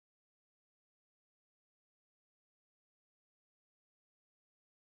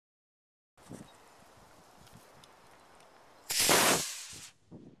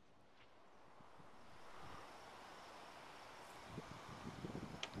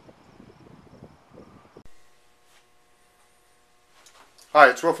Hi,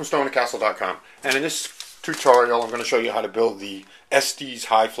 it's Will from StoneandCastle.com, and in this tutorial I'm going to show you how to build the SD's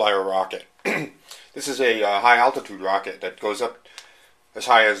High Flyer rocket. This is a high altitude rocket that goes up as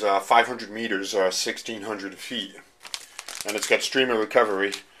high as 500 meters or 1,600 feet, and it's got streamer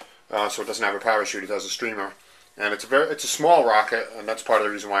recovery, so it doesn't have a parachute, it has a streamer, and it's a small rocket, and that's part of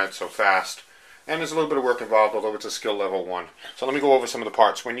the reason why it's so fast. And there's a little bit of work involved, although it's a skill level 1. So let me go over some of the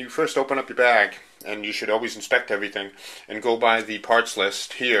parts. When you first open up your bag, and you should always inspect everything, and go by the parts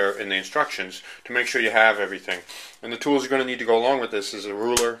list here in the instructions to make sure you have everything. And the tools you're going to need to go along with this is a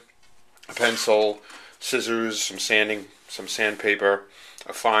ruler, a pencil, scissors, some sandpaper,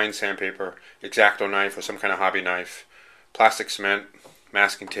 a fine sandpaper, X-Acto knife or some kind of hobby knife, plastic cement,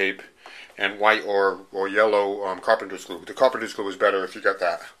 masking tape, and white or yellow carpenter's glue. The carpenter's glue is better if you got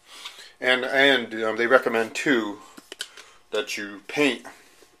that. And they recommend too that you paint,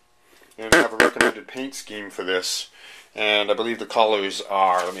 and have a recommended paint scheme for this. And I believe the colors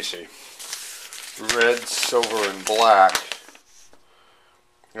are, let me see, red, silver, and black.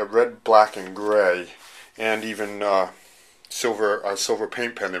 Red, black, and gray, and even a silver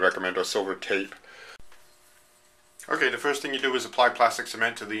paint pen they recommend, or silver tape. Okay, the first thing you do is apply plastic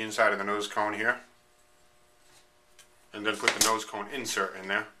cement to the inside of the nose cone here, and then put the nose cone insert in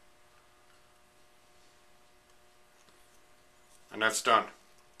there. And that's done.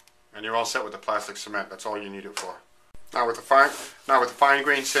 And you're all set with the plastic cement. That's all you need it for. Now with the fine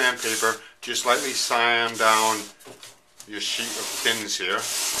grained sandpaper, just lightly sand down your sheet of fins here,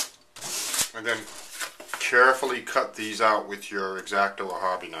 and then carefully cut these out with your X-Acto or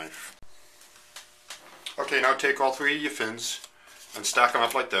hobby knife. Okay, now take all 3 of your fins and stack them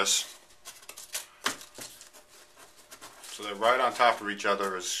up like this, so they're right on top of each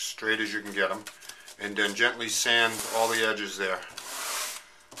other, as straight as you can get them. And then gently sand all the edges there,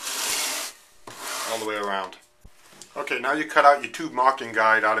 all the way around. Okay, now you cut out your tube marking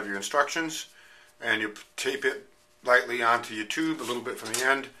guide out of your instructions, and you tape it lightly onto your tube a little bit from the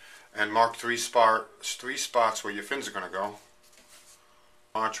end, and mark 3 spots where your fins are going to go.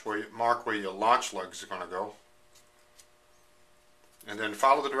 Mark where your launch lugs are going to go. And then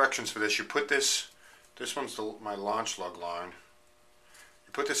follow the directions for this. You put this one's my launch lug line.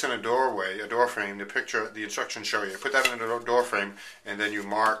 Put this in a doorway, a door frame. The instructions show you. Put that in a door frame, and then you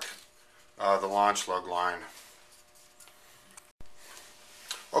mark the launch lug line.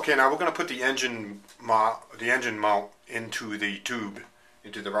 Okay, now we're going to put the engine mount into the tube,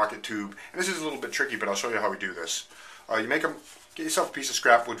 into the rocket tube. And this is a little bit tricky, but I'll show you how we do this. Get yourself a piece of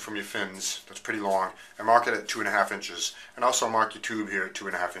scrap wood from your fins that's pretty long, and mark it at 2.5 inches. And also mark your tube here at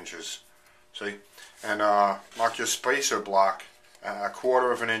 2.5 inches. See? And mark your spacer block a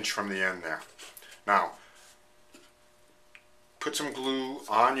 1/4 inch from the end there. Now, put some glue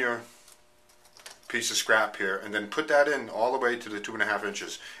on your piece of scrap here, and then put that in all the way to the 2.5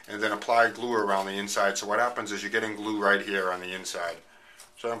 inches, and then apply glue around the inside. So what happens is you're getting glue right here on the inside.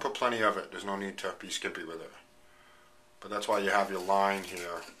 So don't put plenty of it. There's no need to be skimpy with it. But that's why you have your line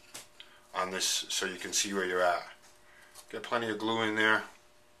here on this, so you can see where you're at. Get plenty of glue in there.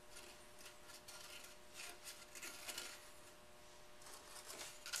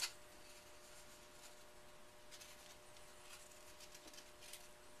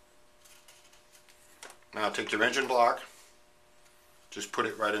 Now take your engine block, just put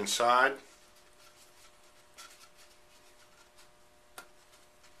it right inside.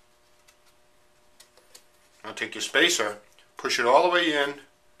 Now take your spacer, push it all the way in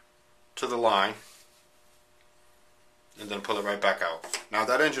to the line, and then pull it right back out. Now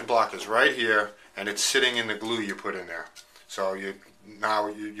that engine block is right here, and it's sitting in the glue you put in there. So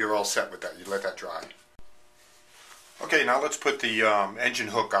you're all set with that. You let that dry. Okay, now let's put the engine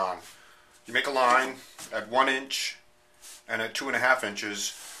hook on. You make a line at 1 inch and at 2.5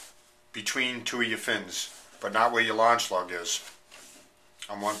 inches between 2 of your fins, but not where your launch lug is,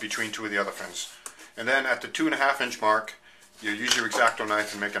 between 2 of the other fins. And then at the 2.5 inch mark, you use your X-Acto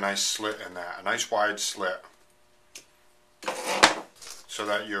knife and make a nice slit in that, a nice wide slit, so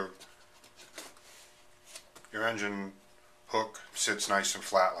that your engine hook sits nice and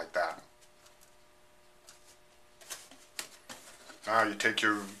flat like that. Now you take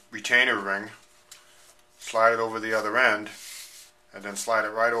your retainer ring, slide it over the other end, and then slide it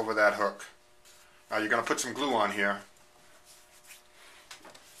right over that hook. Now you're going to put some glue on here.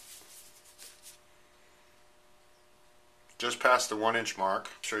 Just past the 1 inch mark,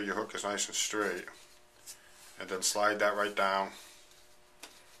 make sure your hook is nice and straight, and then slide that right down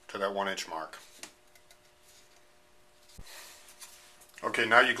to that 1 inch mark. Okay,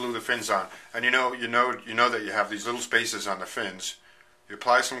 now you glue the fins on, and you know that you have these little spaces on the fins. You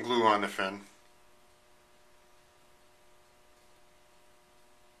apply some glue on the fin,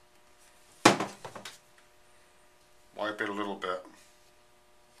 Wipe it a little bit.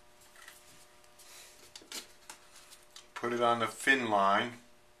 Put it on the fin line.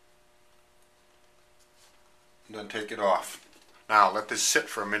 And then take it off. Now let this sit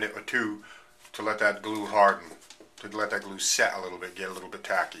for a minute or two to let that glue harden. To let that glue set a little bit, get a little bit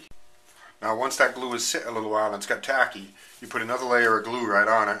tacky. Now once that glue is sit a little while and it's got tacky, you put another layer of glue right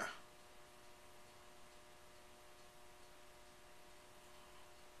on it.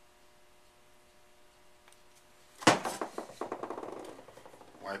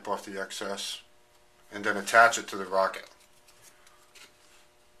 Wipe off the excess and then attach it to the rocket.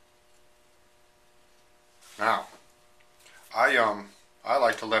 Now, I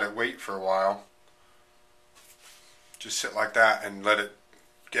like to let it wait for a while. Just sit like that and let it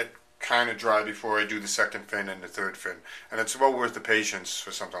get kind of dry before I do the second fin and the third fin. And it's well worth the patience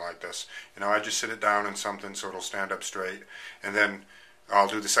for something like this. You know, I just sit it down in something so it'll stand up straight. And then I'll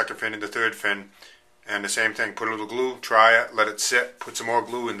do the second fin and the third fin. And the same thing, put a little glue, try it, let it sit, put some more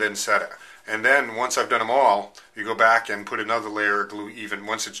glue, and then set it. And then once I've done them all, you go back and put another layer of glue. Even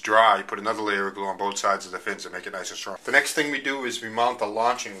once it's dry, you put another layer of glue on both sides of the fins to make it nice and strong. The next thing we do is we mount the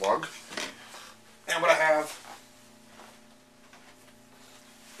launching lug. And what I have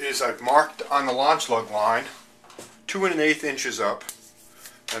is I've marked on the launch lug line 2 1/8 inches up,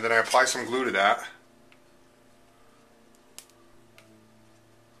 and then I apply some glue to that.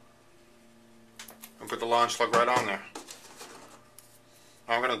 And put the launch lug right on there.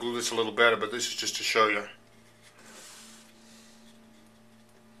 I'm going to glue this a little better, but this is just to show you.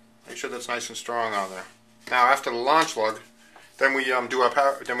 Make sure that's nice and strong on there. Now, after the launch lug, then we do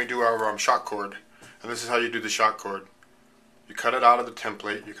our shock cord, and this is how you do the shock cord. You cut it out of the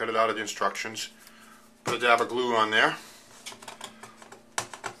template, you cut it out of the instructions, put a dab of glue on there,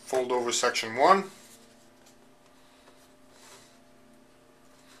 fold over section 1,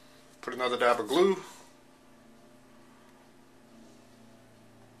 put another dab of glue.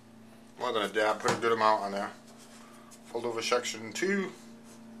 More than a dab, put a good amount on there. Fold over section 2.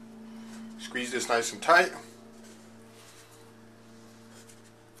 Squeeze this nice and tight.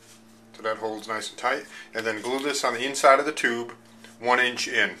 So that holds nice and tight. And then glue this on the inside of the tube, 1 inch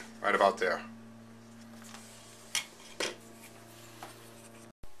in, right about there.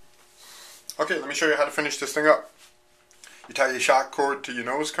 Okay, let me show you how to finish this thing up. You tie your shock cord to your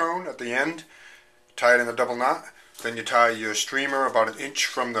nose cone at the end, tie it in a double knot, then you tie your streamer about 1 inch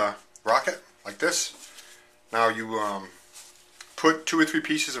from the rocket, like this. Now you put 2 or 3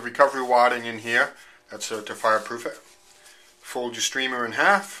 pieces of recovery wadding in here, that's to fireproof it. Fold your streamer in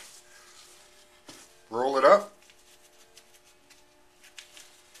half, roll it up,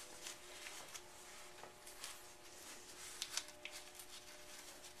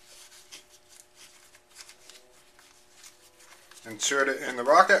 insert it in the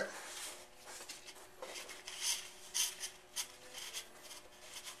rocket,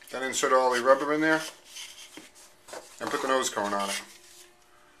 then insert all the rubber in there and put the nose cone on it,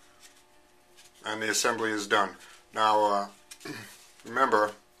 and the assembly is done. Now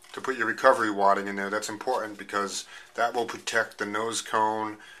remember to put your recovery wadding in there. That's important because that will protect the nose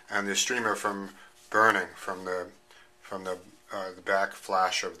cone and the streamer from burning from the back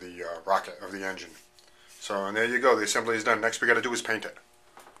flash of the rocket, of the engine. So, and there you go, the assembly is done. Next we got to do is paint it.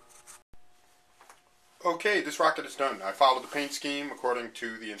 Okay, this rocket is done. I followed the paint scheme according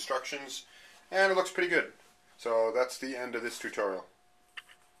to the instructions, and it looks pretty good. So that's the end of this tutorial.